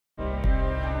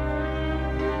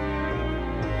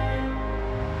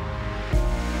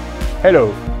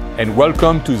Hello, and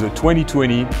welcome to the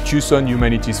 2020 Tucson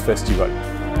Humanities Festival.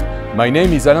 My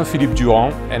name is Alain-Philippe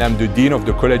Durand, and I'm the Dean of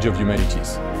the College of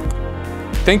Humanities.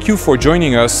 Thank you for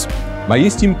joining us. My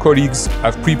esteemed colleagues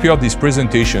have prepared these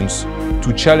presentations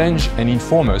to challenge and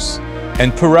inform us,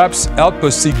 and perhaps help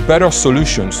us seek better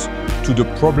solutions to the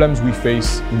problems we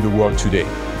face in the world today.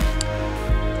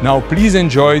 Now, please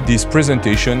enjoy this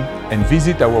presentation and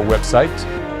visit our website,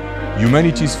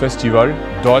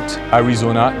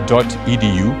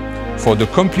 humanitiesfestival.arizona.edu, for the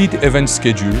complete event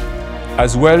schedule,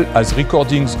 as well as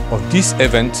recordings of this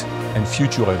event and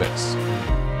future events.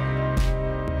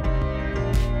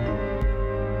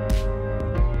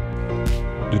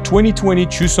 The 2020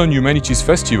 Tucson Humanities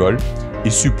Festival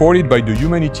is supported by the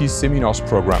Humanities Seminars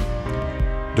program.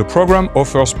 The program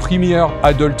offers premier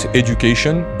adult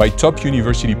education by top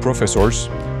university professors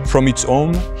from its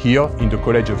home here in the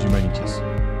College of Humanities.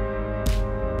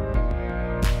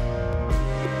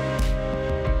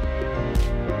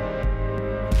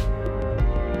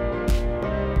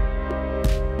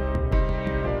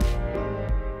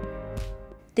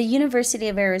 The University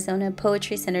of Arizona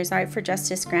Poetry Center's Art for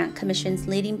Justice grant commissions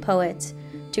leading poets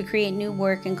to create new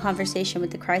work in conversation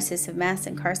with the crisis of mass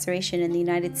incarceration in the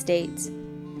United States.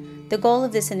 The goal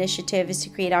of this initiative is to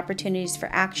create opportunities for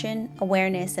action,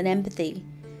 awareness, and empathy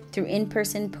through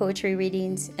in-person poetry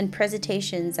readings and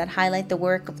presentations that highlight the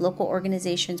work of local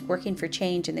organizations working for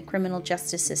change in the criminal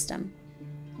justice system.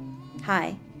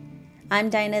 Hi,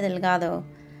 I'm Diana Delgado,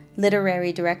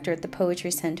 Literary Director at the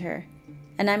Poetry Center,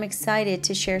 and I'm excited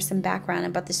to share some background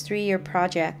about this 3-year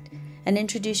project and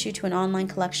introduce you to an online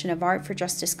collection of Art for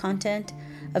Justice content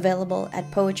available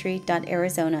at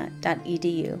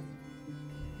poetry.arizona.edu.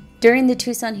 During the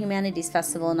Tucson Humanities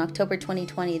Festival in October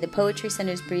 2020, the Poetry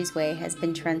Center's breezeway has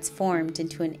been transformed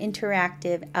into an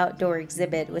interactive outdoor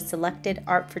exhibit with selected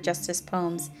Art for Justice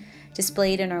poems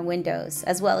displayed in our windows,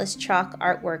 as well as chalk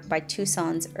artwork by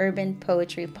Tucson's urban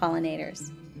poetry pollinators.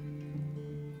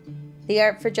 The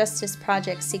Art for Justice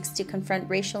project seeks to confront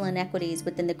racial inequities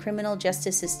within the criminal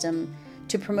justice system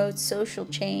to promote social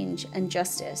change and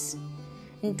justice.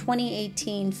 In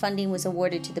 2018, funding was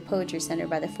awarded to the Poetry Center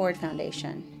by the Ford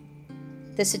Foundation.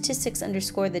 The statistics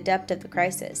underscore the depth of the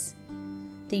crisis.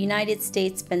 The United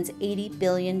States spends $80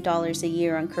 billion a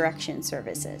year on correction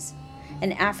services.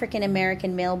 An African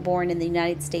American male born in the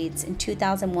United States in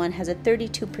 2001 has a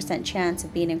 32% chance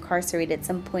of being incarcerated at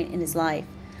some point in his life.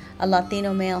 A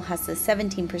Latino male has a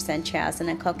 17% chance, and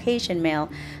a Caucasian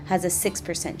male has a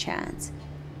 6% chance.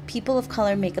 People of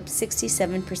color make up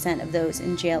 67% of those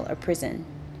in jail or prison.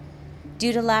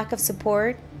 Due to lack of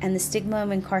support and the stigma of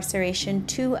incarceration,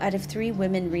 2 out of 3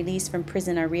 women released from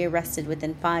prison are rearrested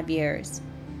within 5 years.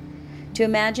 To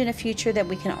imagine a future that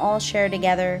we can all share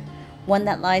together, one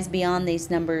that lies beyond these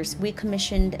numbers, we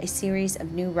commissioned a series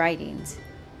of new writings.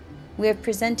 We have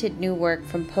presented new work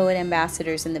from poet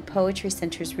ambassadors in the Poetry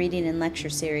Center's reading and lecture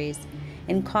series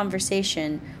in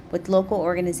conversation with local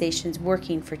organizations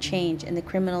working for change in the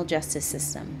criminal justice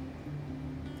system.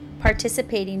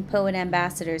 Participating poet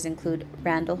ambassadors include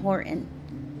Randall Horton,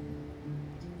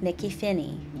 Nikki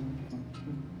Finney,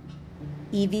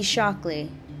 Evie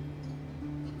Shockley,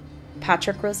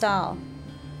 Patrick Rosal,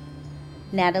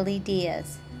 Natalie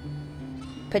Diaz,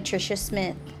 Patricia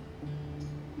Smith,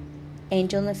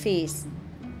 Angel Nafis,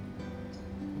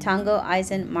 Tango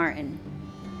Eisen Martin,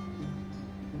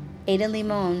 Ada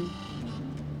Limon,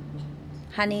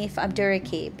 Hanif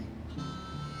Abdurraqib,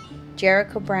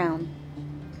 Jericho Brown,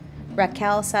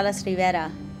 Raquel Salas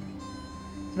Rivera,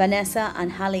 Vanessa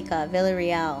Angelica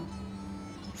Villarreal,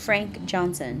 Frank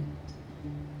Johnson,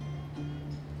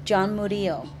 John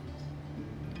Murillo,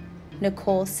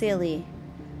 Nicole Seeley,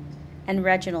 and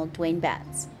Reginald Dwayne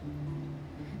Batts.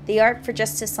 The Art for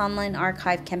Justice online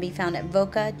archive can be found at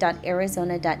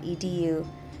voca.arizona.edu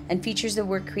and features the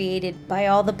work created by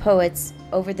all the poets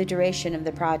over the duration of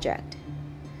the project.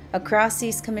 Across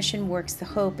these commissioned works, the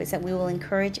hope is that we will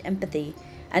encourage empathy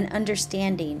and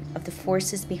understanding of the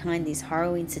forces behind these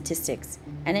harrowing statistics,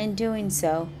 and in doing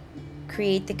so,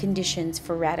 create the conditions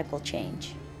for radical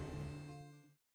change.